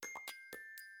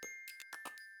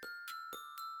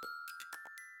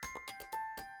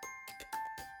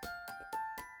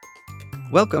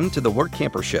Welcome to the Work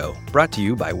Camper Show, brought to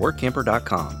you by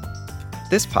Workcamper.com.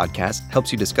 This podcast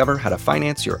helps you discover how to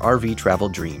finance your RV travel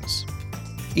dreams.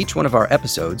 Each one of our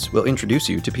episodes will introduce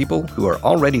you to people who are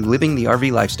already living the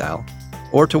RV lifestyle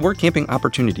or to work camping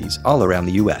opportunities all around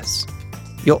the U.S.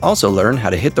 You'll also learn how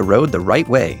to hit the road the right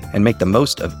way and make the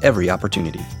most of every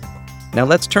opportunity. Now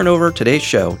let's turn over today's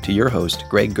show to your host,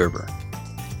 Greg Gerber.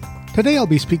 Today I'll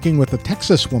be speaking with a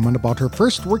Texas woman about her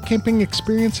first work camping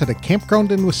experience at a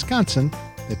campground in Wisconsin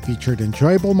that featured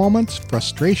enjoyable moments,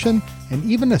 frustration, and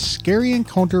even a scary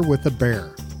encounter with a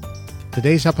bear.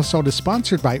 Today's episode is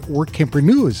sponsored by Work Camper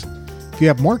News. If you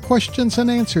have more questions than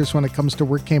answers when it comes to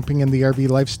work camping and the RV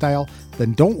lifestyle,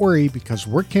 then don't worry because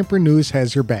Work Camper News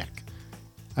has your back.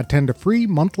 Attend a free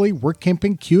monthly Work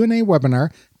Camping Q&A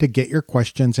webinar to get your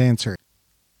questions answered.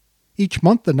 Each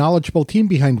month, the knowledgeable team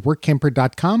behind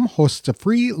Workamping.com hosts a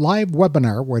free live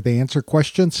webinar where they answer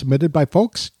questions submitted by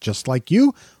folks just like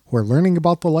you who are learning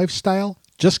about the lifestyle,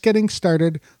 just getting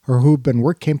started, or who've been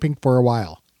work camping for a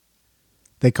while.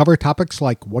 They cover topics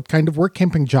like what kind of work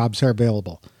camping jobs are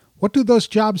available, what do those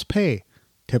jobs pay,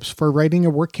 tips for writing a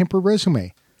work camper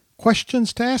resume,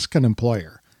 questions to ask an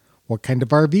employer, what kind of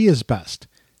RV is best,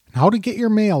 and how to get your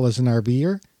mail as an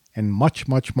RVer, and much,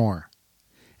 much more.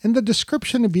 In the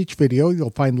description of each video, you'll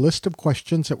find a list of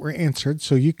questions that were answered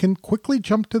so you can quickly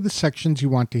jump to the sections you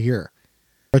want to hear.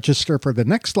 Register for the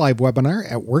next live webinar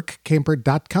at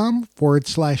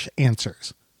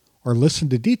workcamper.com/answers. Or listen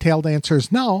to detailed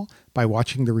answers now by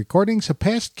watching the recordings of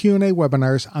past Q&A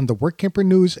webinars on the Work Camper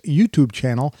News YouTube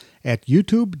channel at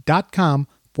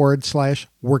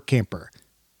youtube.com/workcamper.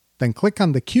 Then click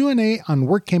on the Q&A on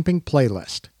Work Camping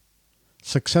playlist.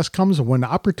 Success comes when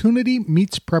opportunity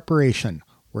meets preparation.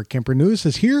 Work Camper News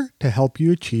is here to help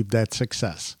you achieve that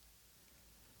success.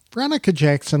 VaRonica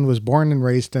Jackson was born and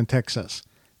raised in Texas.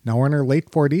 Now in her late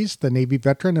 40s, the Navy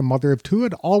veteran and mother of two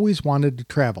had always wanted to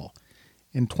travel.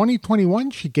 In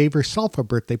 2021, she gave herself a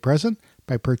birthday present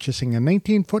by purchasing a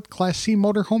 19-foot Class C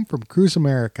motorhome from Cruise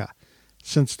America.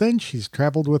 Since then, she's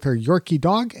traveled with her Yorkie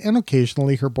dog and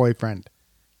occasionally her boyfriend.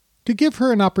 To give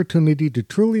her an opportunity to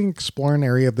truly explore an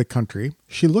area of the country,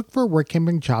 she looked for a work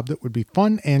camping job that would be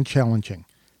fun and challenging.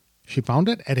 She found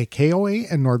it at a KOA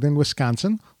in northern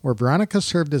Wisconsin, where VaRonica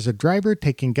served as a driver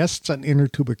taking guests on inner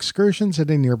tube excursions at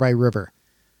a nearby river.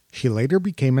 She later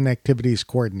became an activities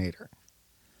coordinator.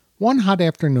 One hot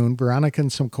afternoon, VaRonica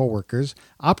and some coworkers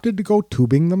opted to go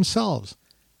tubing themselves.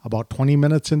 About 20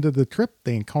 minutes into the trip,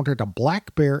 they encountered a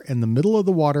black bear in the middle of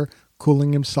the water,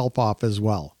 cooling himself off as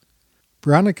well.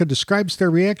 VaRonica describes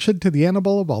their reaction to the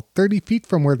animal about 30 feet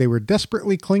from where they were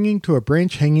desperately clinging to a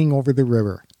branch hanging over the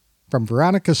river. From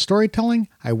VaRonica's storytelling,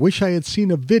 I wish I had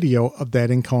seen a video of that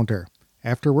encounter.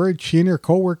 Afterward, she and her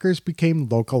co-workers became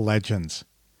local legends.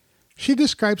 She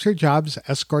describes her jobs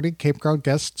escorting campground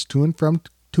guests to and from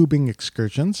tubing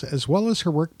excursions, as well as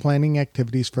her work planning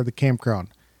activities for the campground.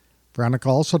 VaRonica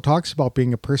also talks about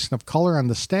being a person of color on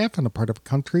the staff in a part of a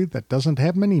country that doesn't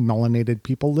have many melanated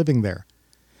people living there.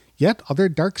 Yet, other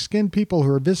dark-skinned people who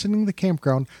were visiting the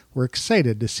campground were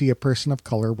excited to see a person of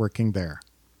color working there.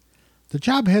 The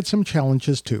job had some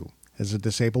challenges too. As a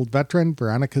disabled veteran,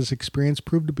 VaRonica's experience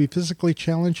proved to be physically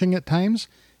challenging at times,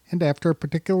 and after a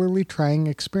particularly trying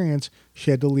experience,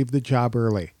 she had to leave the job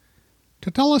early.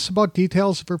 To tell us about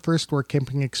details of her first work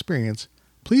camping experience,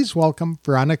 please welcome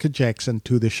VaRonica Jackson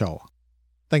to the show.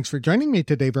 Thanks for joining me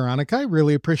today, VaRonica. I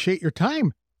really appreciate your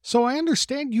time. So I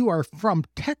understand you are from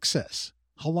Texas.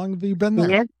 How long have you been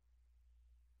there?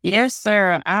 Yes,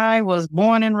 sir. I was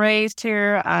born and raised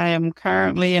here. I am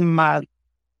currently in my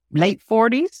late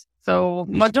 40s, so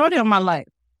majority of my life,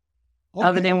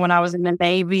 other than when I was in the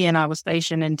Navy and I was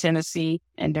stationed in Tennessee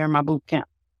and during my boot camp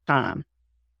time.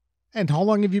 And how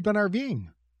long have you been RVing?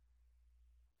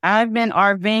 I've been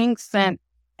RVing since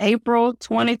April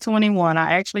 2021.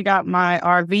 I actually got my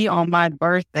RV on my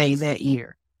birthday that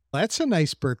year. That's a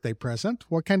nice birthday present.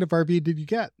 What kind of RV did you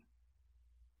get?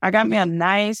 I got me a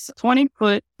nice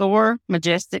 20-foot Thor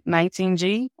Majestic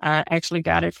 19G. I actually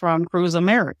got it from Cruise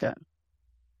America.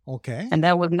 Okay. And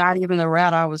that was not even the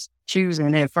route I was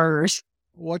choosing at first.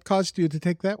 What caused you to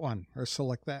take that one or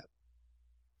select that?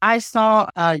 I saw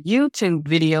a YouTube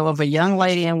video of a young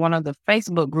lady in one of the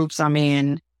Facebook groups I'm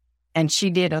in, and she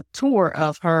did a tour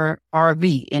of her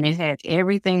RV, and it had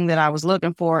everything that I was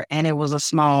looking for, and it was a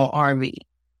small RV.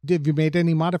 Have you made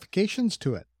any modifications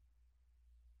to it?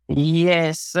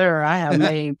 Yes, sir. I have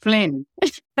made plenty.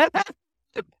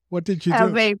 What did you do?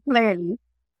 I've made plenty.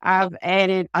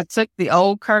 I took the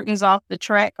old curtains off the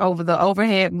track over the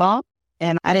overhead bump,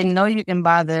 and I didn't know you can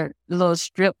buy the little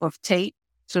strip of tape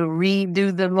to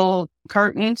redo the little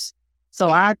curtains. So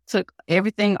I took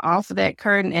everything off of that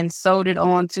curtain and sewed it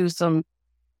onto some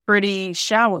pretty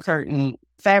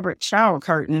fabric shower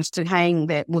curtains to hang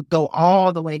that would go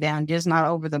all the way down, just not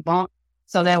over the bunk.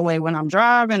 So that way when I'm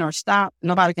driving or stop,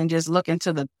 nobody can just look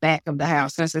into the back of the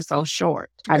house since it's so short.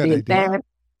 I did that.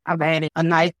 I've added a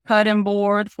nice cutting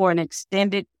board for an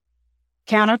extended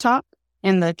countertop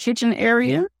in the kitchen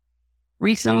area.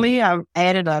 Recently, I've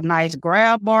added a nice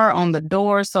grab bar on the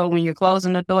door. So when you're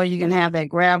closing the door, you can have that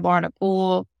grab bar to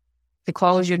pull to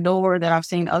close your door that I've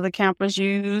seen other campers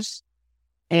use.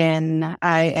 And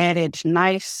I added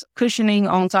nice cushioning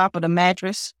on top of the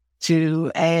mattress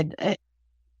to add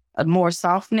a more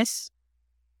softness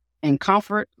and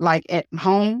comfort like at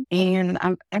home. And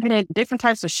I've added different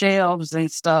types of shelves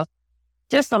and stuff.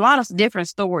 Just a lot of different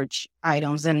storage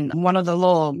items. And one of the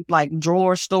little like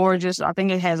drawer storages, I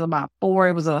think it has about 4.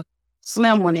 It was a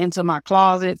slim one into my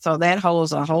closet. So that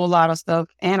holds a whole lot of stuff.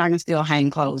 And I can still hang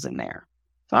clothes in there.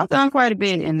 So I've done quite a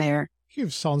bit in there.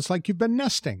 Sounds like you've been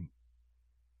nesting.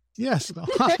 Yes.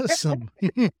 Awesome.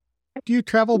 Do you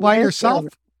travel by yourself?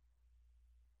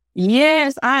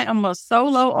 Yes, I am a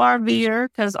solo RVer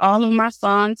because all of my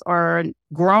sons are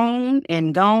grown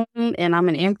and gone and I'm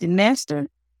an empty nester.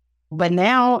 But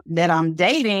now that I'm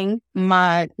dating,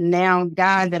 my now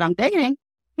guy that I'm dating,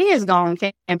 he has gone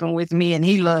camping with me and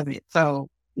he loves it. So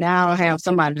now I have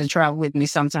somebody to travel with me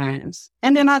sometimes.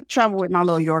 And then I travel with my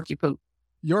little Yorkie poop.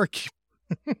 Yorkie.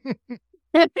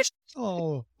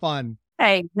 Oh, fun.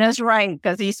 Hey, that's right,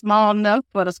 because he's small enough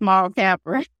for the small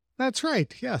camper. That's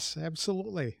right. Yes,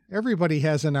 absolutely. Everybody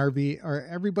has an RV, or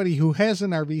everybody who has an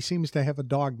RV seems to have a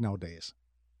dog nowadays.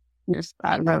 Yes,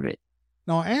 I love it.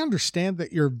 Now, I understand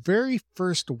that your very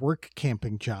first work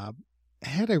camping job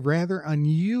had a rather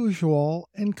unusual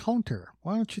encounter.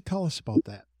 Why don't you tell us about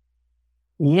that?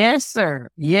 Yes, sir.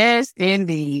 Yes,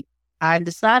 indeed. I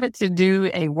decided to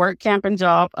do a work camping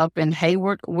job up in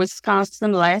Hayward,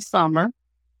 Wisconsin last summer.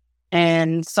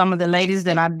 And some of the ladies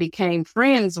that I became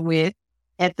friends with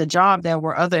at the job that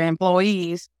were other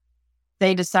employees,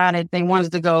 they decided they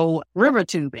wanted to go river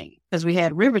tubing because we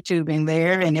had river tubing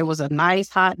there and it was a nice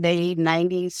hot day,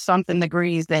 90-something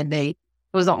degrees that day. It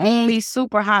was the only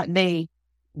super hot day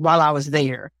while I was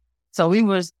there. So we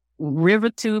was river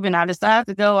tubing. I decided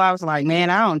to go. I was like, man,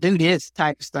 I don't do this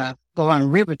type of stuff, going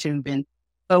river tubing.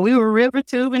 But we were river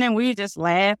tubing and we were just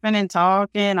laughing and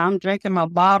talking. I'm drinking my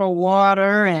bottled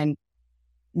water and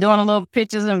doing a little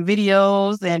pictures and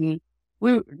videos. And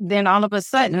then all of a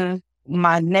sudden,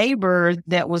 my neighbor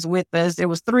that was with us, there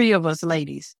was 3 of us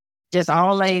ladies, just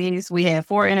all ladies. We had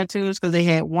 4 inner tubes because they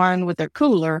had one with their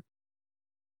cooler.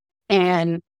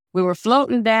 And we were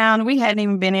floating down. We hadn't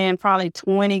even been in probably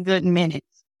 20 good minutes.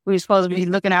 We were supposed to be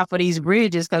looking out for these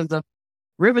bridges because the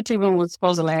river tubing was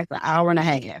supposed to last an hour and a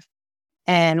half.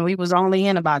 And we was only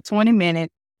in about 20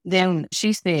 minutes. Then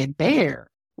she said, bear.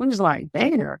 We was like,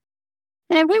 bear.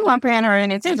 And we weren't paying her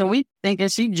any attention. We thinking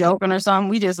she joking or something.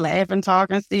 We just laughing,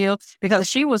 talking still, because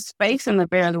she was facing the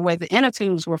bear the way the inner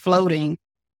tubes were floating.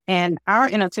 And our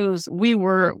inner tubes,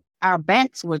 our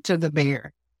backs were to the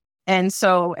bear. And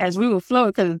so as we were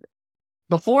floating, because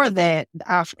before that,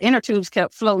 our inner tubes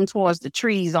kept floating towards the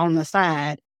trees on the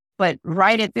side. But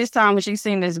right at this time, when she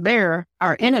seen this bear,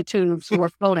 our inner tubes were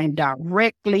floating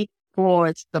directly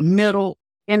towards the middle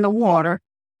in the water.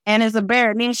 And it's a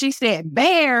bear. And then she said,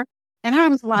 bear. And I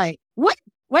was like, what?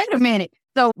 Wait a minute.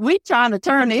 So we trying to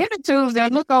turn the inner tubes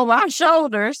and look over our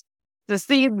shoulders to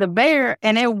see the bear.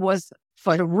 And it was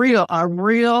for real, a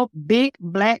real big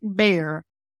black bear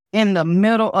in the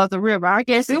middle of the river. I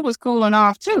guess it was cooling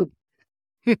off too.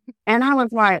 And I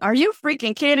was like, are you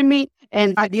freaking kidding me?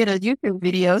 And I did a YouTube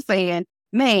video saying,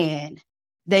 man,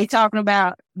 they talking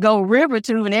about go river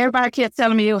tube. And everybody kept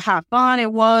telling me how fun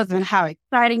it was and how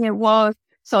exciting it was.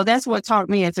 So that's what talked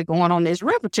me into going on this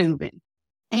river tubing.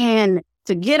 And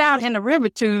to get out in the river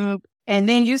tube, and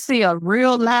then you see a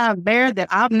real live bear that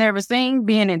I've never seen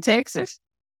being in Texas,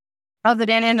 other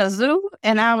than in a zoo.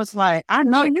 And I was like, I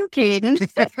know you're kidding.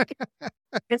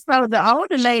 And so the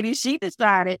older lady, she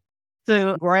decided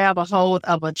to grab a hold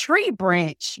of a tree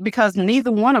branch because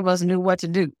neither one of us knew what to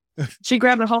do. She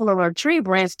grabbed a hold of a tree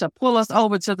branch to pull us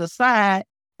over to the side.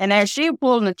 And as she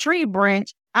pulled the tree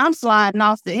branch, I'm sliding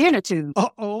off the inner tube.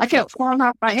 Uh-oh. I kept falling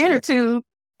off my inner tube.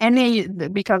 And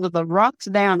then because of the rocks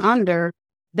down under,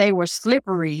 they were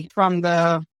slippery from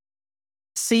the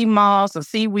sea moss or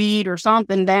seaweed or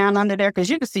something down under there because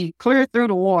you could see clear through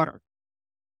the water.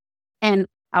 And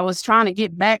I was trying to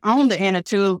get back on the inner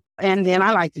tube. And then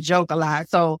I like to joke a lot.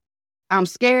 So I'm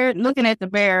scared looking at the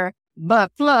bear,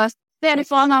 but plus steady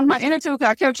falling off my inner tube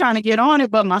because I kept trying to get on it,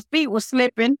 but my feet were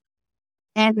slipping.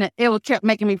 and it would kept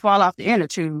making me fall off the inner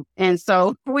tube. And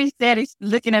so we steady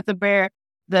looking at the bear.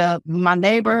 My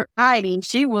neighbor, Heidi,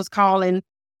 she was calling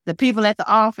the people at the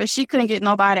office. She couldn't get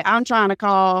nobody. I'm trying to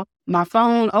call. My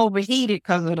phone overheated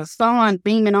because of the sun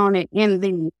beaming on it in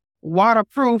the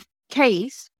waterproof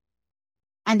case.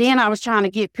 And then I was trying to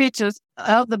get pictures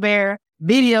of the bear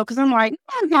video because I'm like,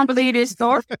 I can't believe this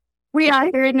story. We out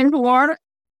here in the water.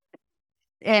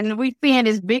 And we seeing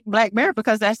this big black bear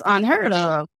because that's unheard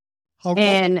of.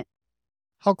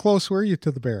 How close were you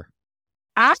to the bear?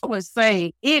 I would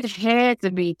say it had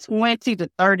to be 20 to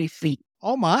 30 feet.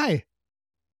 Oh, my.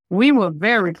 We were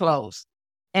very close.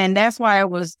 And that's why it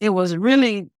was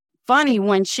really funny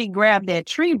when she grabbed that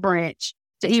tree branch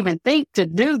to even think to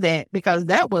do that, because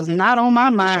that was not on my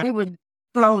mind. It was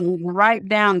floating right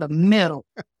down the middle.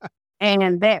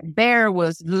 And that bear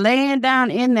was laying down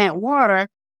in that water.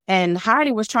 And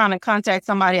Heidi was trying to contact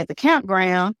somebody at the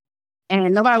campground.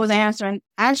 And nobody was answering.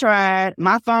 I tried.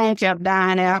 My phone kept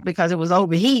dying out because it was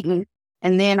overheating.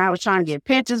 And then I was trying to get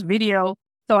pictures, video.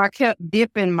 So I kept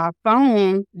dipping my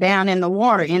phone down in the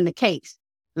water in the case.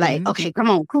 Like, okay, come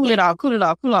on, cool it off.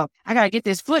 I got to get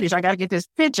this footage. I got to get this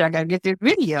picture. I got to get this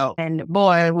video. And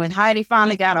boy, when Heidi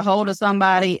finally got a hold of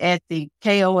somebody at the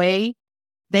KOA,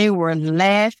 they were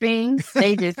laughing.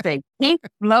 They just say, keep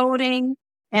floating.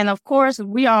 And of course,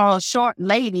 we all short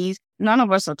ladies. None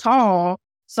of us are tall.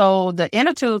 So the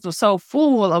inner tubes were so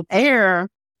full of air,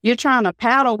 you're trying to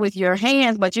paddle with your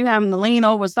hands, but you're having to lean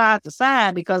over side to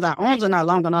side because our arms are not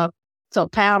long enough to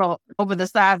paddle over the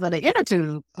sides of the inner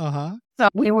tube. So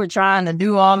we were trying to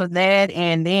do all of that.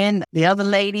 And then the other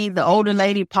lady, the older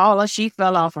lady, Paula, she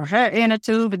fell off of her inner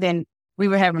tube. And then we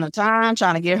were having a time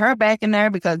trying to get her back in there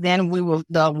because then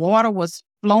the water was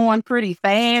flowing pretty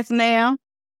fast now.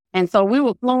 And so we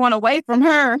were flowing away from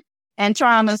her and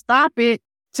trying to stop it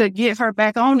to get her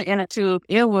back on the inner tube.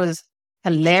 It was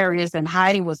hilarious. And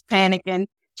Heidi was panicking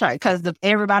because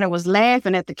everybody was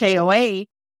laughing at the KOA,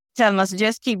 telling us to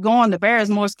just keep going. The bear is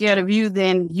more scared of you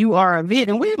than you are of it.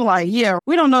 And we were like, yeah,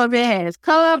 we don't know if it has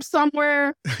cubs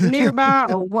somewhere nearby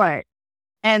or what.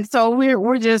 And so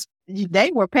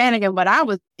they were panicking, but I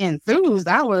was enthused.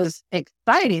 I was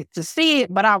excited to see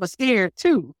it, but I was scared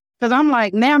too. Because I'm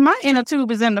like, now my inner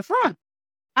tube is in the front.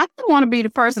 I don't want to be the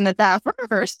person that died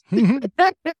first.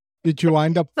 Did you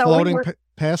wind up floating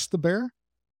past the bear?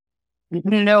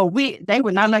 No, they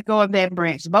would not let go of that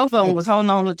branch. Both of them was holding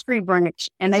on to the tree branch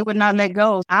and they would not let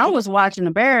go. I was watching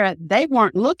the bear. They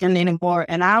weren't looking anymore.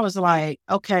 And I was like,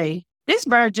 okay, this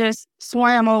bear just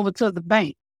swam over to the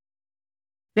bank.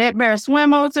 That bear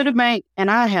swam over to the bank. And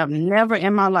I have never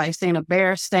in my life seen a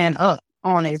bear stand up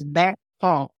on his back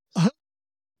paw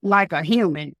like a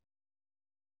human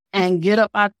and get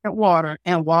up out the water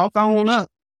and walk on up.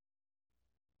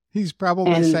 He's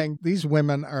probably saying these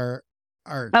women are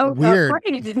weird.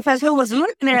 Crazy, because who was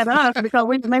looking at us because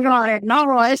we was making all that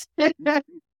noise.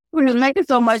 We was making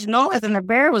so much noise and the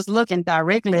bear was looking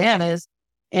directly at us.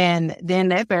 And then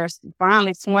that bear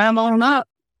finally swam on up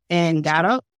and got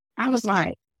up. I was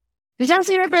like, did y'all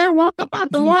see that bear walk up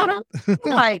out the water?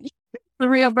 Like, the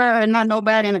real bear and not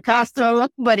nobody in a costume,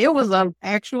 but it was an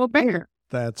actual bear.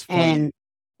 That's funny. And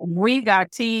we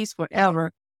got teased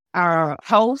forever. Our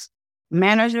host,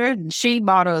 manager, she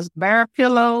bought us bear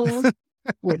pillows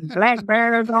with black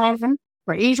bears on them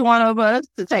for each one of us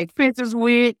to take pictures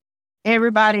with.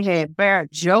 Everybody had bear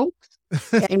jokes.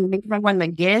 And when the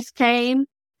guests came,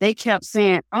 they kept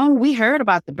saying, oh, we heard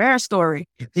about the bear story.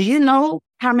 Do you know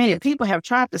how many people have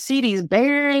tried to see these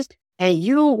bears and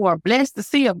you were blessed to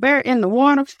see a bear in the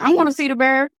water? I want to see the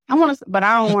bear. But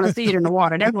I don't want to see it in the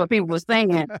water. That's what people were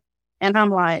saying. And I'm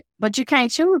like, but you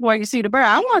can't choose where you see the bear.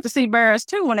 I want to see bears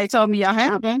too when they told me y'all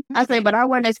have them. I say, but I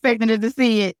wasn't expecting to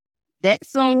see it that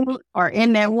soon or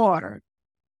in that water.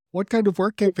 What kind of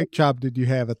workamping job did you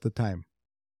have at the time?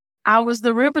 I was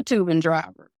the river tubing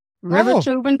driver.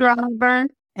 Tubing driver.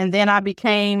 And then I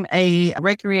became a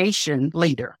recreation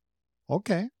leader.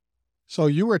 Okay. So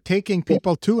you were taking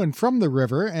people to and from the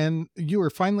river, and you were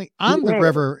finally on the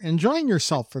river enjoying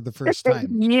yourself for the first time.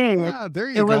 Yeah, there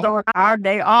you go. It was on our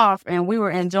day off, and we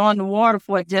were enjoying the water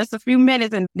for just a few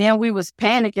minutes, and then we was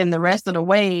panicking the rest of the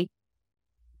way,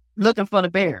 looking for the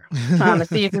bear, trying to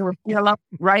see if it was still up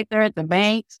right there at the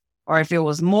banks, or if it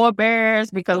was more bears,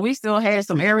 because we still had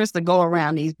some areas to go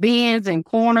around, these bends and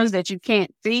corners that you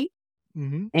can't see.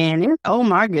 Mm-hmm. And oh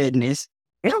my goodness.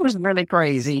 It was really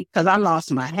crazy because I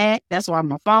lost my hat. That's why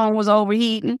my phone was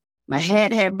overheating. My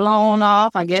hat had blown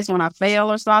off, I guess, when I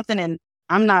fell or something. And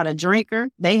I'm not a drinker.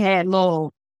 They had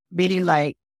little bitty,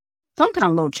 like, some kind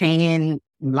of little can,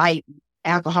 light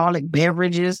alcoholic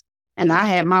beverages. And I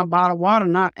had my bottled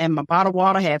water, and my bottled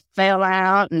water had fell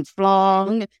out and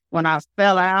flung when I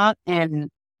fell out.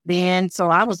 And then, so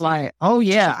I was like, oh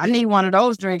yeah, I need one of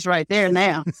those drinks right there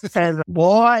now. Because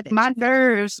boy, my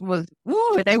nerves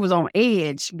they was on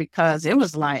edge because it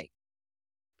was like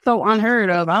so unheard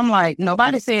of. I'm like,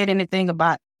 nobody said anything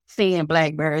about seeing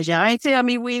blackberries. Y'all ain't tell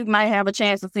me we might have a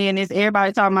chance of seeing this.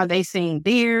 Everybody talking about they seen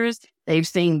deers, they've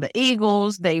seen the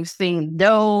eagles, they've seen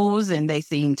does, and they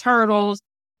seen turtles.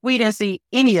 We didn't see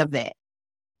any of that.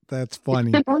 That's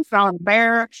funny. We saw a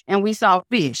bear and we saw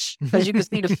fish because you could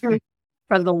see the fish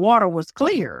because the water was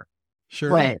clear.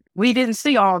 Sure. But we didn't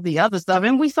see all the other stuff.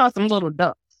 And we saw some little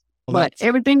ducks. But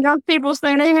everything else people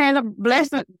saying they had a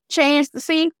blessed chance to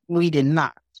see, we did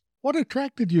not. What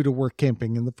attracted you to work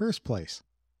camping in the first place?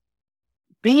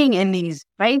 Being in these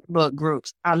Facebook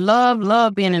groups. I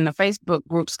love being in the Facebook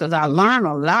groups because I learn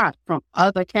a lot from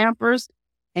other campers.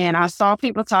 And I saw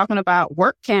people talking about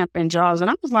work camping jobs.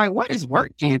 And I was like, what is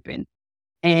work camping?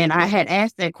 And I had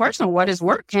asked that question, what is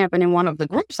work camping, in one of the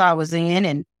groups I was in.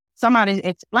 And somebody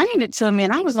explained it to me.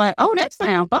 And I was like, oh, that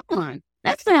sounds fun.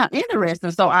 That sounds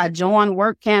interesting. So I joined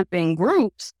work camping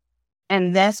groups.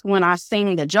 And that's when I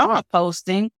seen the job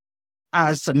posting.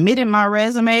 I submitted my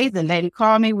resume. The lady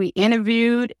called me. We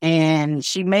interviewed, and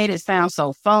she made it sound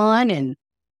so fun and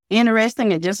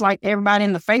interesting. And just like everybody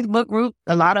in the Facebook group,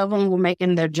 a lot of them were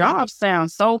making their jobs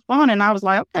sound so fun. And I was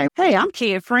like, okay, hey, I'm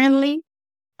kid friendly.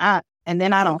 And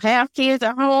then I don't have kids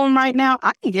at home right now.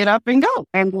 I can get up and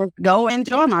go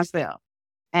enjoy myself.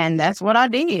 And that's what I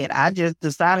did. I just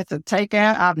decided to take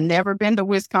out. I've never been to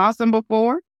Wisconsin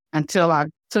before until I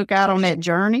took out on that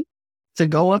journey to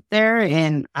go up there,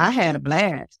 and I had a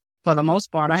blast. For the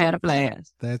most part, I had a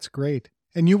blast. That's great.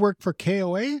 And you work for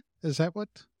KOA? Is that what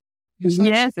you said?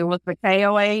 Yes, it was the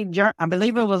KOA. I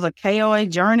believe it was a KOA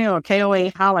Journey or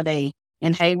KOA Holiday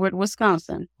in Hayward,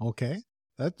 Wisconsin. Okay.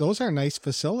 Those are nice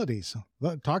facilities.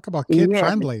 Talk about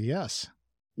kid-friendly, yes.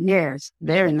 Yes,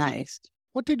 very nice.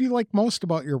 What did you like most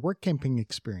about your work camping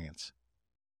experience?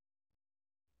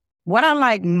 What I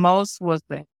liked most was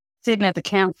sitting at the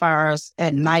campfires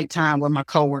at nighttime with my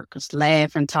coworkers,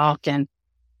 laughing, talking,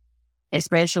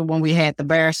 especially when we had the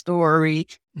bear story,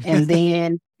 and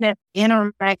then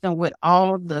interacting with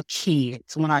all the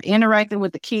kids. When I interacted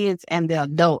with the kids and the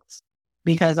adults,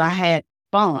 because I had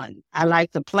fun. I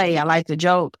like to play. I like to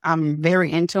joke. I'm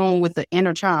very in tune with the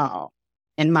inner child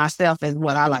and myself is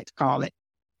what I like to call it.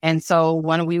 And so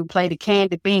when we would play the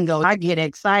candy bingo, I get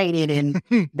excited and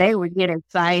they would get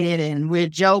excited and we're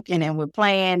joking and we're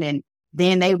playing. And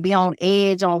then they would be on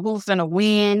edge on who's going to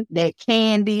win that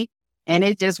candy. And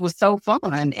it just was so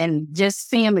fun. And just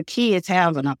seeing the kids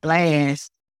having a blast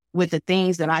with the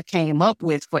things that I came up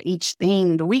with for each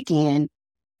themed weekend,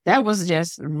 that was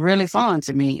just really fun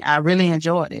to me. I really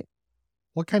enjoyed it.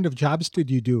 What kind of jobs did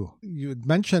you do? You had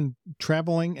mentioned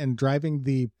traveling and driving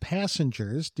the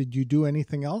passengers. Did you do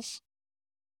anything else?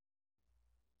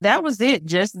 That was it.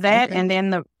 Just that. Okay. And then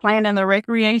the planning the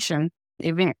recreation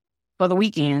event for the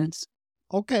weekends.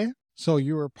 Okay. So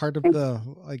you were part of the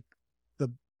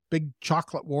big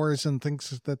chocolate wars and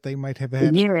things that they might have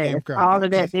had. Yes, all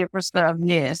of that different stuff.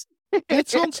 Yes. It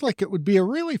sounds like it would be a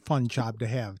really fun job to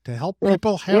have, to help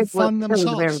people have fun themselves. It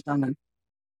was very fun.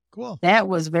 Cool. That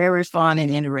was very fun and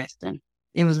interesting.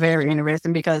 It was very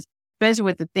interesting because, especially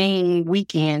with the theme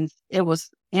weekends, it was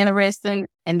interesting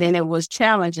and then it was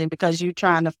challenging because you're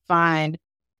trying to find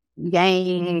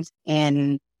games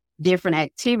and different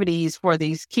activities for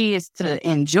these kids to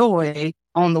enjoy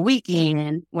on the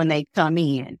weekend when they come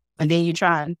in. And then you're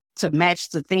trying to match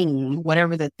the theme,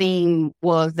 whatever the theme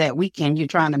was that weekend, you're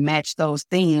trying to match those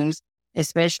themes,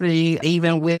 especially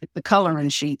even with the coloring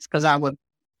sheets, because I would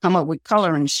come up with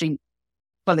coloring sheets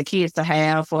for the kids to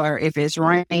have, or if it's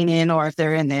raining, or if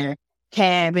they're in their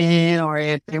cabin, or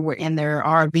if they were in their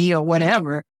RV or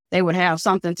whatever, they would have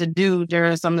something to do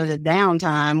during some of the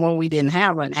downtime when we didn't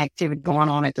have an activity going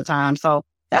on at the time. So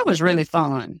that was really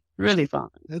fun, really fun.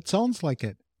 It sounds like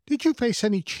it. Did you face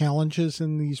any challenges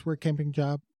in these work camping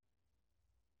jobs?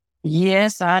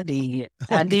 Yes, I did.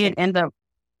 Okay. I did end up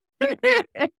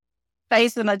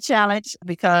facing a challenge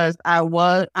because I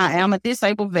am a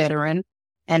disabled veteran,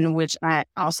 and which I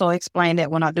also explained that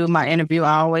when I do my interview,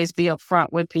 I always be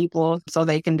upfront with people so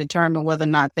they can determine whether or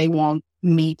not they want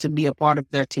me to be a part of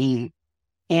their team.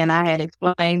 And I had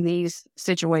explained these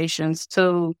situations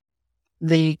to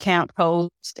the camp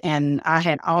host, and I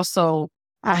had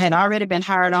already been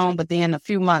hired on, but then a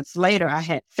few months later, I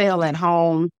had fell at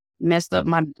home, messed up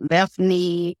my left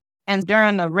knee. And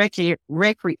during the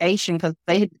recreation, because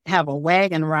they have a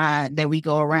wagon ride that we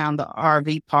go around the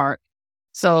RV park.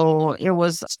 So it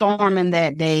was storming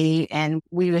that day, and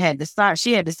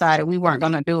she had decided we weren't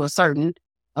going to do a certain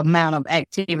amount of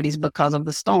activities because of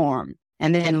the storm.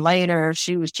 And then later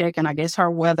she was checking, I guess, her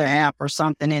weather app or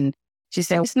something. And she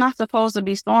said, it's not supposed to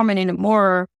be storming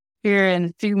anymore here in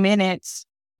a few minutes,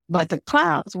 but the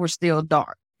clouds were still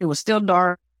dark. It was still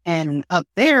dark. And up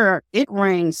there, it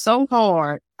rained so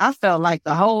hard, I felt like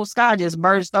the whole sky just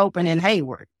burst open in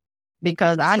Hayward,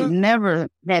 because I never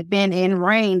had been in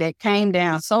rain that came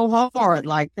down so hard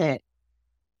like that.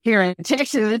 Here in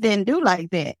Texas, it didn't do like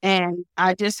that. And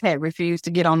I just had refused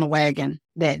to get on the wagon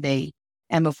that day.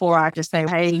 And before I could say,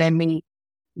 hey, let me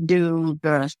do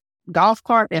the golf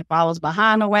cart that follows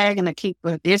behind the wagon to keep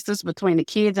the distance between the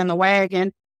kids and the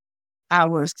wagon, I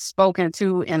was spoken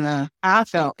to I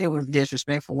felt it was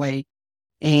disrespectful way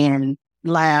and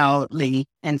loudly.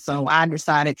 And so I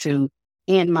decided to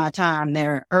end my time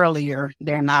there earlier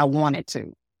than I wanted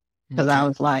to. Because I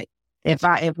was like,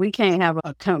 if we can't have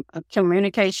a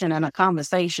communication and a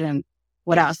conversation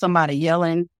without somebody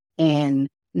yelling and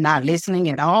not listening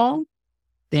at all,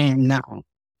 then no,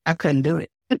 I couldn't do it.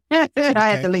 I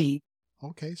had to leave.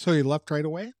 Okay. So you left right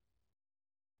away?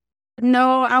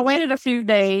 No, I waited a few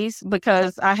days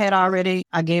because I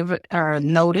gave her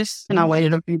notice, and I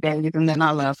waited a few days and then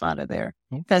I left out of there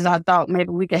because I thought maybe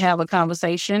we could have a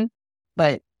conversation.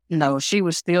 But no, she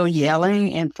was still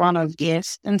yelling in front of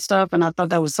guests and stuff. And I thought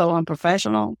that was so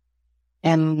unprofessional.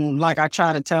 And like I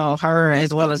try to tell her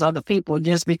as well as other people,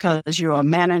 just because you're a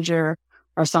manager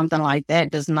or something like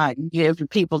that does not give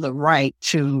people the right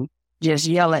to just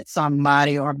yell at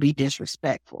somebody or be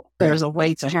disrespectful. There's a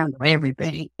way to handle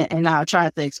everything. And I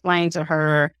tried to explain to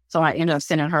her. So I ended up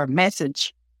sending her a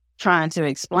message trying to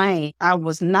explain. I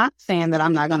was not saying that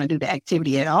I'm not going to do the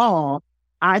activity at all.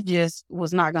 I just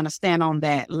was not going to stand on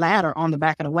that ladder on the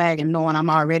back of the wagon knowing I'm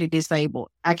already disabled.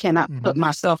 I cannot put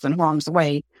myself in harm's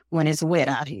way when it's wet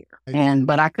out here.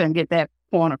 But I couldn't get that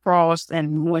point across.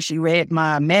 And when she read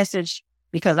my message,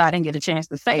 because I didn't get a chance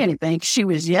to say anything, she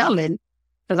was yelling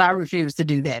because I refused to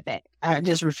do that back. I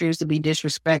just refused to be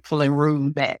disrespectful and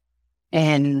rude back.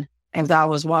 And as I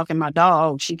was walking my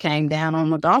dog, she came down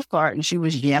on the golf cart and she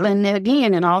was yelling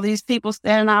again. And all these people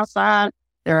standing outside,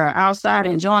 they're outside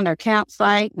enjoying their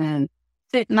campsite and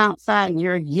sitting outside and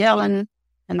you're yelling.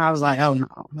 And I was like, oh,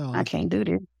 no, I can't do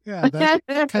this. Yeah,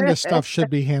 that kind of stuff should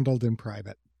be handled in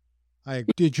private.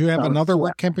 Did you have another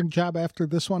work camping job after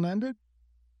this one ended?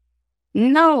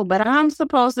 No, but I'm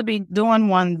supposed to be doing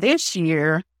one this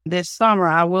year, this summer.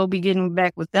 I will be getting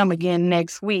back with them again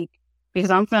next week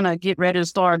because I'm going to get ready to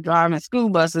start driving school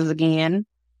buses again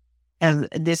as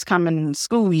this coming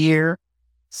school year.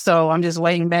 So I'm just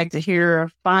waiting back to hear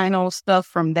final stuff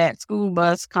from that school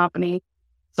bus company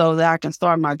so that I can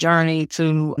start my journey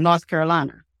to North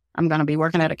Carolina. I'm going to be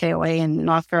working at a KOA in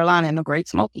North Carolina in the Great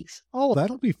Smokies. Oh,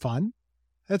 that'll be fun.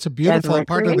 That's a beautiful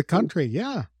part of the country.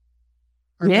 Yeah.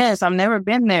 Yes, I've never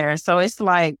been there. So it's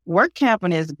like work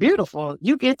camping is beautiful.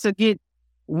 You get to get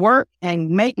work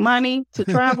and make money to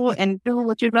travel and do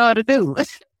what you know how to do.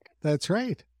 That's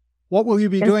right. What will you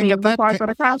be doing at that?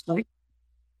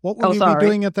 What will you be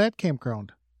doing at that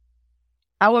campground?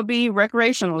 I will be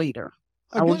recreation leader.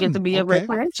 Again, I will get to be a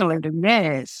recreation leader.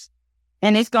 Yes.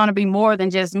 And it's going to be more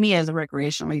than just me as a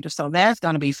recreation leader. So that's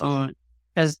going to be fun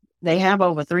because they have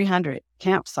over 300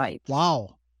 campsites.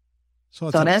 Wow. So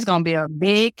that's going to be a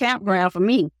big campground for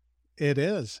me. It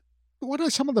is. What are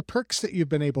some of the perks that you've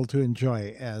been able to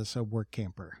enjoy as a work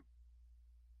camper?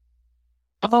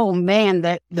 Oh, man,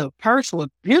 the perks were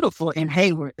beautiful in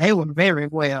Hayward. They were very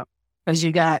well because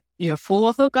you got your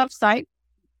full hookup site,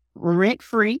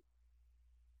 rent-free.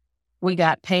 We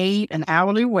got paid an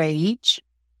hourly wage.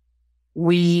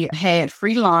 We had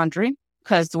free laundry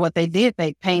because what they did,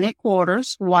 they painted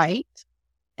quarters white.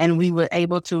 And we were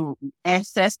able to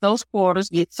access those quarters,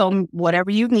 get some whatever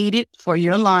you needed for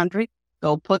your laundry,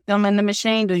 go put them in the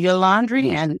machine, do your laundry.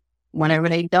 And whenever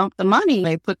they dumped the money,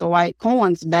 they put the white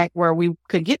coins back where we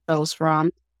could get those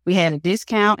from. We had a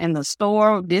discount in the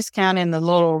store, discount in the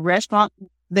little restaurant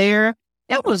there.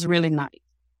 It was really nice.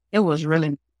 It was really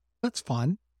nice. That's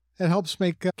fun. It helps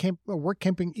make work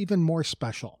camping even more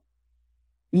special.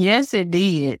 Yes, it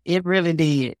did. It really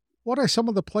did. What are some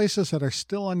of the places that are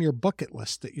still on your bucket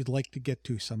list that you'd like to get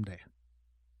to someday?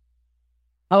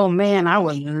 Oh, man, I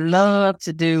would love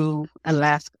to do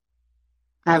Alaska.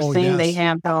 I've seen they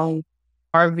have those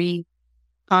RV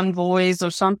convoys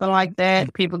or something like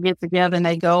that. People get together and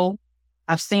they go.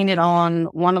 I've seen it on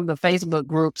one of the Facebook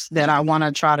groups that I want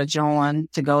to try to join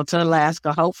to go to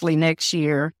Alaska, hopefully next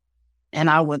year. And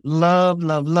I would love,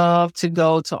 love, love to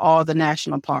go to all the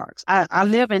national parks. I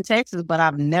live in Texas, but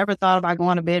I've never thought about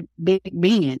going to Big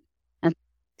Bend. And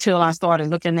till I started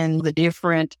looking in the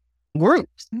different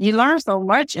groups. You learn so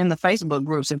much in the Facebook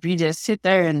groups if you just sit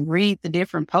there and read the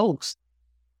different posts.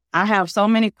 I have so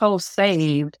many posts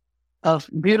saved of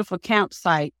beautiful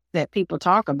campsites that people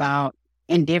talk about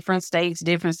in different states,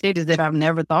 different cities that I've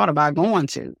never thought about going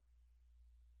to.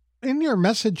 In your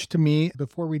message to me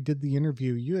before we did the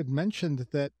interview, you had mentioned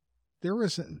that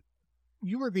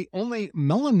you were the only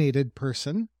melanated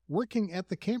person working at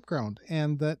the campground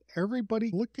and that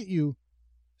everybody looked at you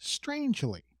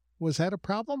strangely. Was that a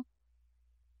problem?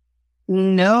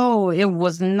 No, it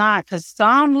was not, because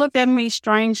some looked at me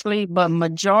strangely, but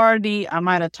majority, I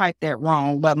might have typed that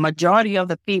wrong, but majority of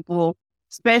the people,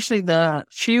 especially the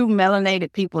few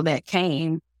melanated people that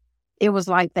came, it was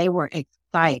like they were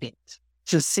excited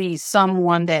to see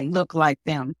someone that looked like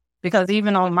them. Because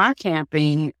even on my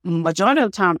camping, majority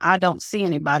of the time, I don't see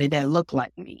anybody that looked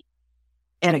like me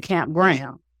at a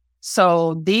campground.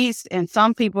 So and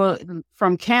some people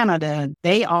from Canada,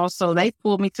 they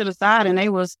pulled me to the side and they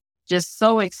was just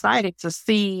so excited to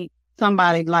see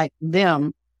somebody like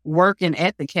them working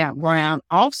at the campground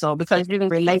also, because you can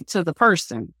relate to the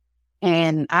person.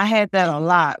 And I had that a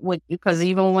lot because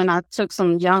even when I took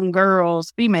some young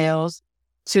girls, females,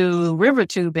 to river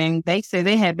tubing, they said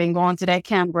they had been going to that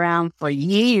campground for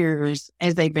years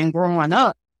as they've been growing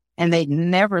up, and they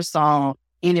never saw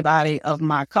anybody of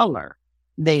my color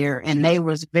there. And they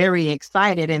was very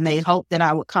excited and they hoped that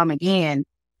I would come again.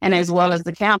 And as well as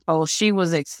the camp host, she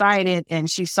was excited and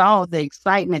she saw the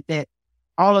excitement that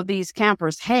all of these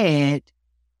campers had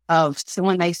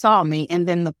when they saw me. And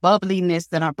then the bubbliness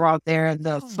that I brought there,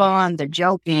 the fun, the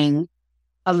joking.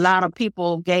 A lot of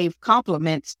people gave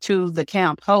compliments to the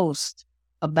camp host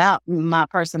about my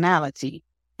personality.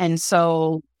 And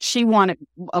so she wanted,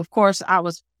 of course, I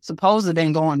was supposed to have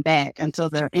been going back until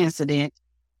the incident.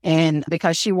 And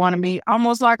because she wanted me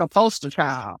almost like a poster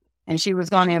child. And she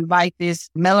was going to invite this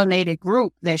melanated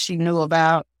group that she knew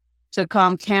about to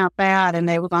come camp out. And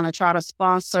they were going to try to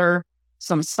sponsor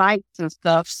some sites and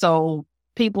stuff. So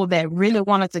people that really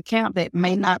wanted to camp that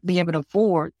may not be able to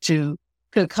afford to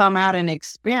could come out and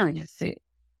experience it.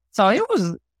 So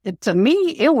to me,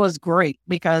 it was great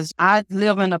because I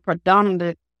live in a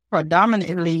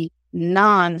predominantly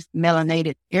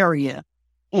non-melanated area.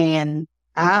 And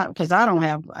because I don't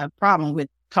have a problem with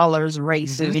colors,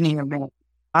 races, any of that.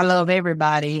 I love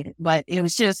everybody, but it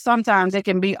was just sometimes it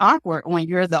can be awkward when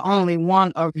you're the only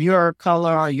one of your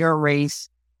color or your race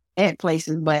at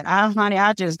places. But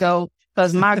I just go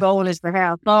because my goal is to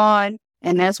have fun.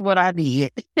 And that's what I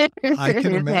did. I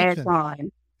can imagine. Had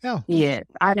fun. Yeah. Yeah.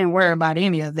 I didn't worry about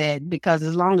any of that because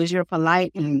as long as you're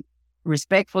polite and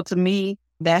respectful to me,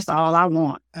 that's all I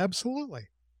want. Absolutely.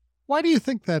 Why do you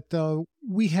think that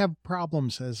we have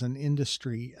problems as an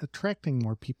industry attracting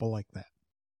more people like that,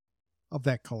 of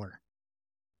that color?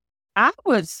 I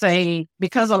would say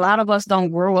because a lot of us don't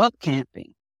grow up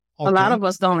camping. Okay. A lot of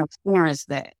us don't experience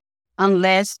that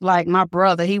unless, like my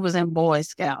brother, he was in Boy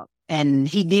Scout. And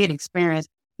he did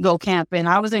go camping.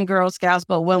 I was in Girl Scouts,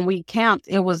 but when we camped,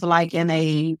 it was like in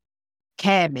a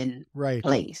cabin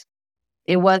place.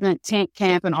 It wasn't tent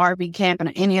camping, RV camping,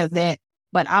 or any of that.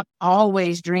 But I've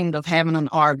always dreamed of having an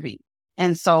RV.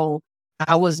 And so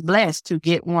I was blessed to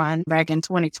get one back in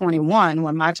 2021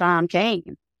 when my time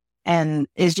came. And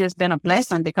it's just been a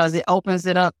blessing because it opens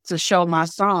it up to show my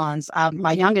sons.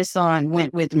 My youngest son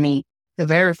went with me the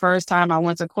very first time I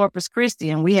went to Corpus Christi,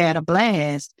 and we had a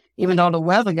blast. Even though the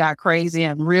weather got crazy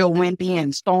and real windy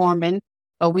and storming,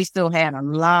 but we still had a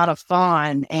lot of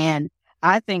fun. And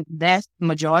I think that's the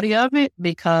majority of it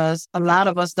because a lot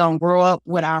of us don't grow up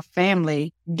with our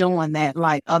family doing that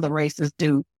like other races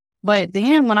do. But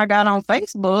then when I got on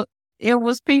Facebook, it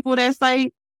was people that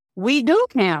say, we do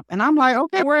camp. And I'm like,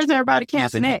 okay, where's everybody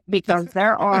camping at? Because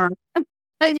there are,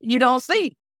 you don't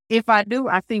see. If I do,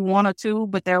 I see one or two,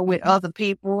 but they're with other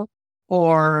people,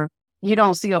 or you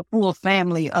don't see a full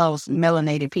family of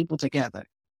melanated people together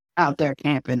out there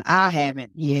camping. I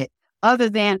haven't yet. Other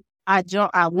than I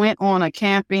went on a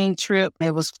camping trip.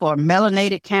 It was for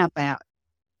melanated camp out.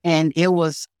 And it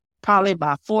was probably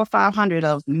about 400 or 500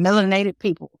 of melanated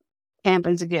people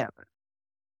camping together.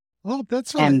 Oh,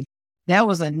 that's right. And that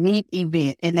was a neat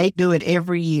event. And they do it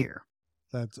every year.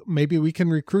 Maybe we can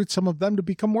recruit some of them to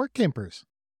become work campers.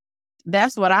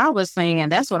 That's what I was saying.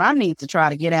 That's what I need to try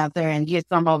to get out there and get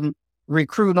some of them,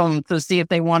 recruit them to see if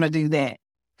they want to do that.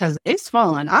 Because it's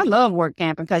fun. I love work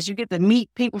camping because you get to meet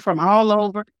people from all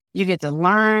over. You get to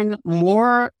learn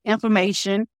more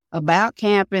information about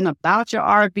camping, about your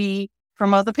RV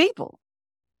from other people.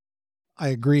 I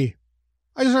agree.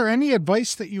 Is there any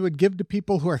advice that you would give to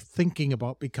people who are thinking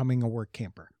about becoming a work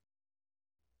camper?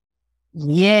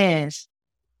 Yes.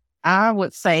 I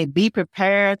would say be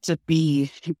prepared to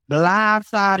be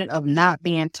blindsided of not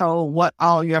being told what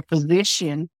all your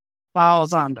position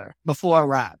falls under before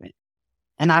arriving.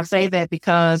 And I say that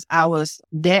because I was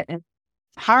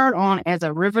hired on as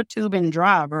a river tubing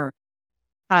driver.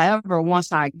 However,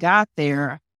 once I got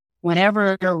there,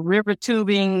 whenever river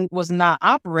tubing was not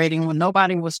operating, when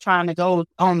nobody was trying to go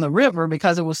on the river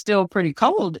because it was still pretty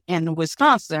cold in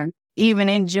Wisconsin, even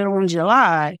in June,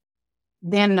 July,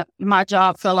 then my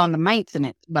job fell on the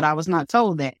maintenance, but I was not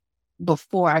told that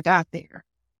before I got there.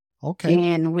 Okay.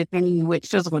 And with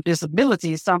physical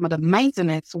disabilities, some of the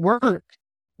maintenance work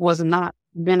was not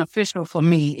beneficial for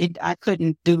me. I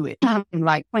couldn't do it.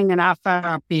 Like cleaning out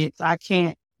fire pits, I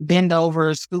can't bend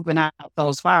over scooping out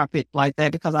those fire pits like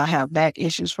that because I have back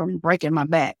issues from breaking my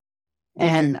back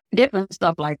and different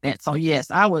stuff like that. So yes,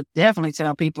 I would definitely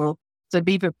tell people to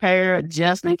be prepared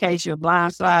just in case you're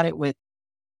blindsided with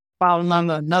falling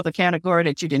under another category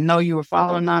that you didn't know you were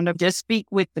falling under. Just speak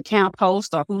with the camp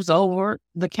host or who's over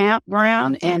the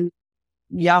campground and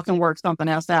y'all can work something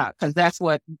else out, because that's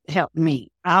what helped me.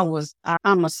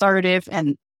 I'm assertive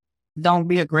and don't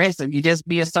be aggressive. You just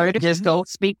be assertive. Just go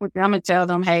speak with them and tell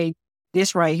them, hey,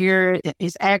 this right here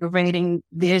is aggravating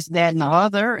this, that, and the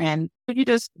other. And you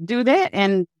just do that.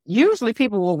 And usually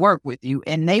people will work with you.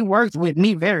 And they worked with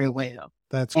me very well.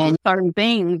 That's and good. Certain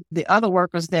things, the other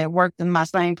workers that worked in my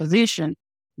same position,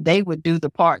 they would do the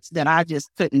parts that I just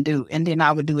couldn't do. And then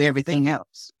I would do everything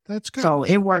else. That's good. So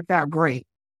it worked out great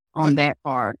on that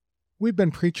part. We've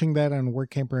been preaching that on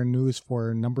Workamper News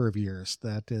for a number of years,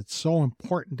 that it's so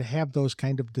important to have those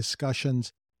kind of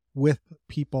discussions with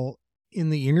people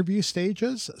in the interview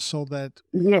stages so that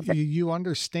you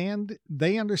understand,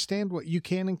 they understand what you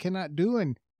can and cannot do,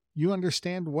 and you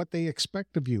understand what they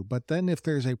expect of you. But then if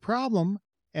there's a problem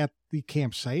at the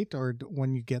campsite or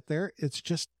when you get there, it's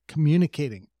just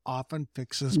communicating often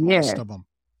fixes most of them.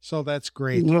 So that's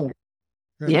great.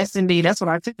 Yes, indeed. That's what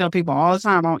I tell people all the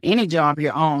time on any job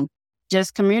you're on.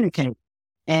 Just communicate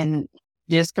and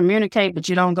just communicate, but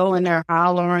you don't go in there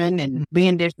hollering and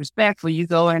being disrespectful. You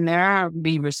go in there,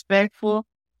 be respectful,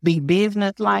 be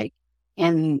businesslike,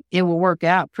 and it will work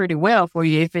out pretty well for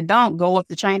you. If it don't, go up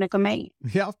the chain of command.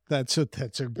 Yeah, that's a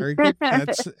very good,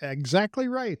 that's exactly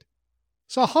right.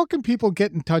 So how can people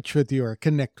get in touch with you or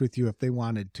connect with you if they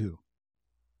wanted to?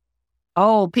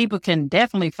 Oh, people can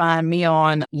definitely find me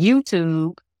on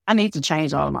YouTube. I need to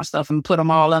change all of my stuff and put them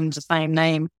all under the same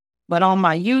name. But on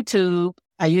my YouTube,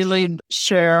 I usually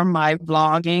share my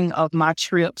vlogging of my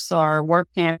trips or work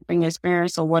camping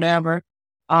experience or whatever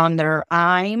under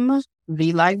I'm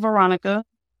V like Veronica,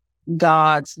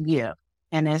 God's Gift.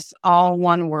 And it's all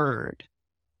one word.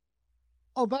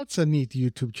 Oh, that's a neat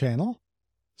YouTube channel.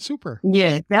 Super.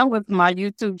 Yeah, that was my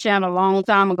YouTube channel a long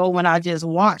time ago when I just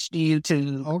watched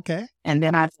YouTube. Okay. And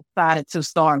then I decided to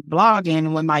start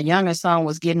blogging when my youngest son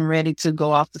was getting ready to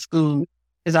go off to school.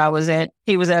 Because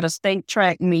he was at a state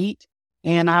track meet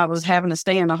and I was having to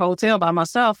stay in a hotel by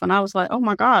myself. And I was like, oh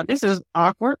my God, this is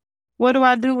awkward. What do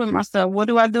I do with myself? What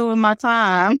do I do with my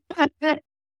time?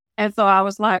 And so I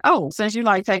was like, oh, since you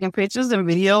like taking pictures and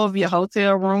video of your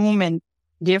hotel room and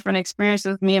different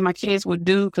experiences me and my kids would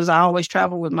do, because I always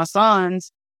travel with my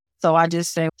sons. So I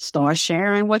just said, start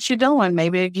sharing what you're doing.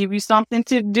 Maybe it'll give you something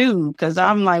to do. Because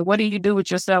I'm like, what do you do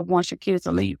with yourself once your kids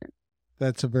are leaving?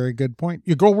 That's a very good point.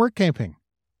 You go work camping.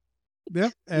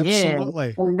 Yeah,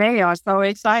 absolutely. Yeah, and they are so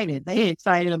excited. They're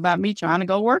excited about me trying to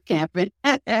go work camping.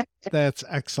 That's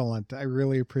excellent. I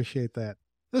really appreciate that.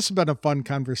 This has been a fun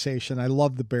conversation. I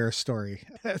love the bear story.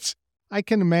 I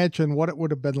can imagine what it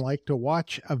would have been like to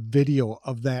watch a video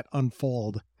of that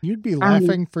unfold. You'd be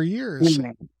laughing for years.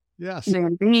 Yes.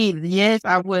 Indeed. Yes,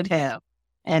 I would have.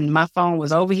 And my phone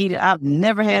was overheated. I've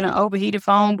never had an overheated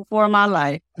phone before in my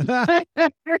life.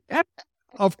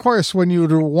 Of course, when you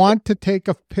want to take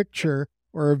a picture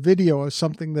or a video of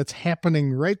something that's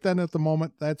happening right then at the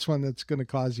moment, that's when it's going to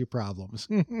cause you problems.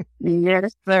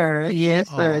 Yes, sir. Yes,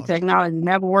 sir. Technology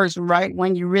never works right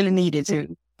when you really need it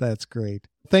to. That's great.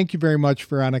 Thank you very much,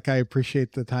 Veronica. I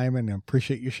appreciate the time and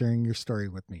appreciate you sharing your story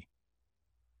with me.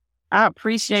 I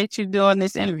appreciate you doing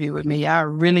this interview with me. I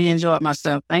really enjoyed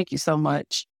myself. Thank you so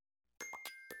much.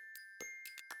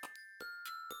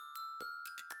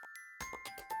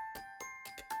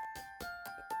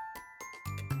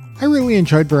 I really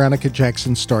enjoyed Veronica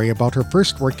Jackson's story about her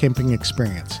first work camping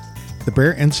experience. The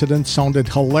bear incident sounded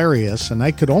hilarious, and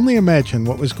I could only imagine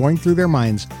what was going through their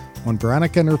minds when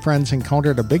Veronica and her friends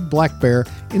encountered a big black bear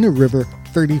in a river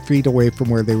 30 feet away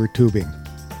from where they were tubing.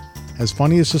 As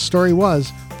funny as the story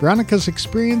was, Veronica's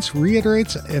experience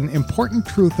reiterates an important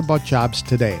truth about jobs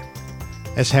today.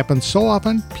 As happens so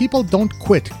often, people don't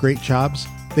quit great jobs,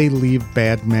 they leave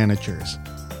bad managers.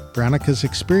 VaRonica's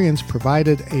experience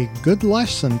provided a good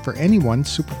lesson for anyone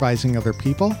supervising other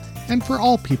people, and for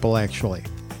all people actually.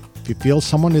 If you feel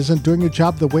someone isn't doing a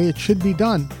job the way it should be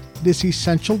done, it is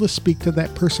essential to speak to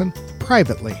that person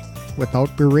privately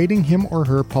without berating him or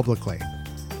her publicly.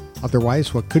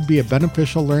 Otherwise, what could be a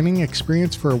beneficial learning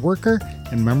experience for a worker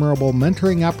and memorable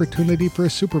mentoring opportunity for a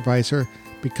supervisor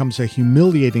becomes a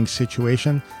humiliating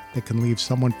situation that can leave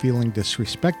someone feeling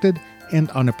disrespected and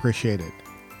unappreciated.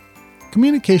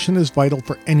 Communication is vital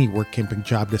for any work-camping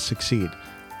job to succeed.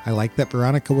 I like that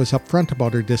VaRonica was upfront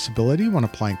about her disability when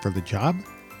applying for the job.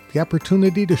 The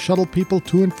opportunity to shuttle people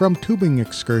to and from tubing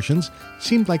excursions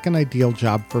seemed like an ideal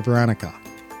job for VaRonica.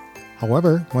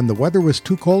 However, when the weather was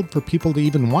too cold for people to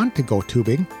even want to go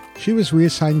tubing, she was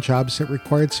reassigned jobs that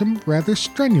required some rather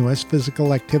strenuous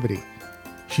physical activity.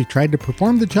 She tried to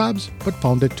perform the jobs, but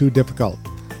found it too difficult.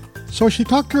 So she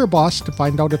talked to her boss to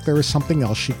find out if there was something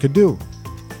else she could do.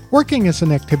 Working as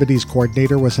an activities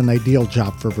coordinator was an ideal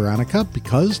job for VaRonica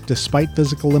because, despite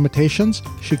physical limitations,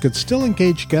 she could still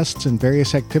engage guests in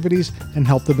various activities and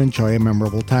help them enjoy a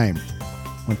memorable time.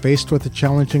 When faced with a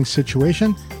challenging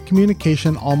situation,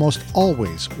 communication almost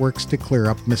always works to clear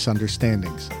up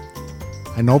misunderstandings.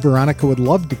 I know VaRonica would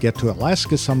love to get to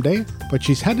Alaska someday, but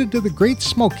she's headed to the Great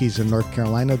Smokies in North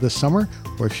Carolina this summer,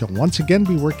 where she'll once again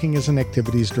be working as an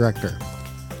activities director.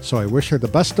 So I wish her the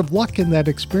best of luck in that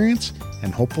experience,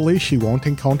 and hopefully she won't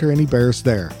encounter any bears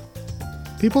there.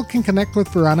 People can connect with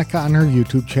VaRonica on her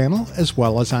YouTube channel as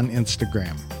well as on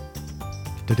Instagram.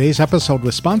 Today's episode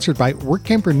was sponsored by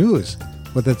Workamper News.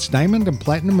 With its Diamond and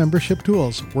Platinum membership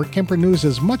tools, Workamper News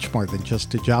is much more than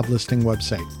just a job listing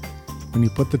website. When you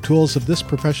put the tools of this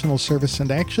professional service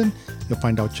into action, you'll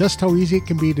find out just how easy it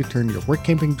can be to turn your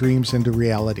work-camping dreams into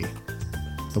reality.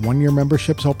 The one-year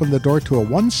memberships open the door to a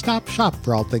one-stop shop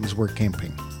for all things work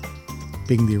camping.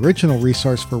 Being the original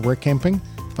resource for work camping,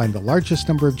 find the largest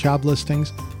number of job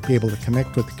listings, be able to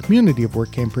connect with the community of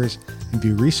work campers, and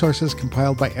view resources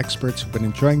compiled by experts who've been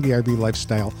enjoying the RV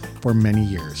lifestyle for many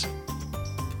years.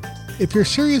 If you're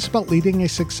serious about leading a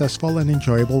successful and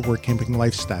enjoyable work camping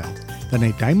lifestyle, then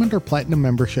a Diamond or Platinum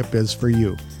membership is for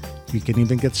you. You can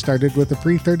even get started with a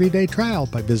free 30-day trial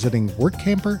by visiting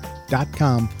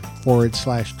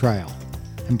workcamper.com/trial.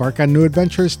 Embark on new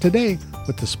adventures today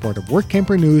with the support of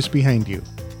Workamper News behind you.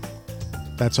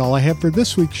 That's all I have for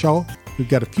this week's show. We've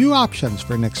got a few options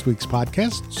for next week's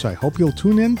podcast, so I hope you'll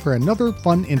tune in for another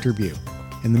fun interview.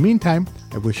 In the meantime,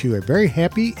 I wish you a very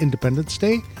happy Independence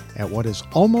Day at what is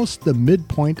almost the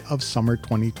midpoint of summer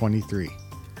 2023.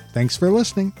 Thanks for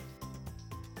listening.